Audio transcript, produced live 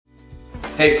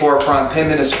Hey Forefront, Penn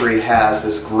Ministry has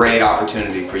this great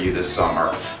opportunity for you this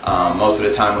summer. Most of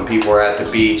the time when people are at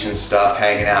the beach and stuff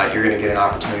hanging out, you're going to get an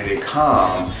opportunity to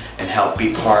come and help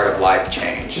be part of life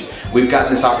change. We've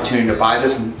gotten this opportunity to buy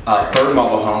this third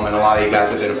mobile home, and a lot of you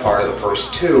guys have been a part of the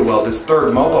first two. Well, this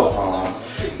third mobile home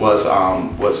was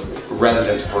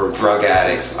residence for drug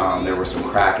addicts. There were some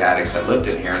crack addicts that lived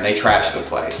in here, and they trashed the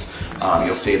place.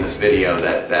 You'll see in this video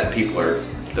that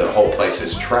the whole place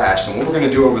is trashed. And what we're going to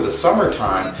do over the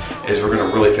summertime is we're going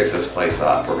to really fix this place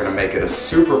up. We're going to make it a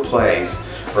super place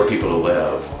for people to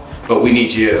live. But we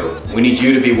need you. We need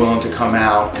you to be willing to come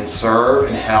out and serve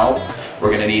and help. We're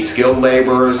going to need skilled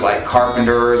laborers like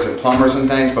carpenters and plumbers and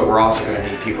things, but we're also going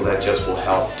to need people that just will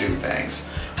help do things.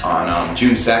 On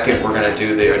June 2nd, we're going to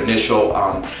do the initial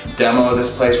demo of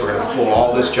this place. We're going to pull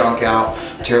all this junk out,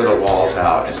 tear the walls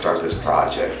out, and start this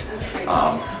project.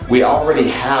 We already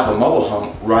have a mobile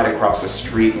home right across the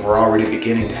street, and we're already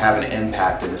beginning to have an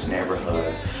impact in this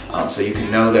neighborhood. So you can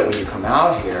know that when you come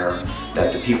out here,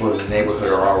 that the people in the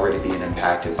neighborhood are already being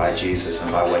impacted by Jesus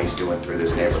and by what He's doing through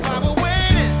this neighborhood.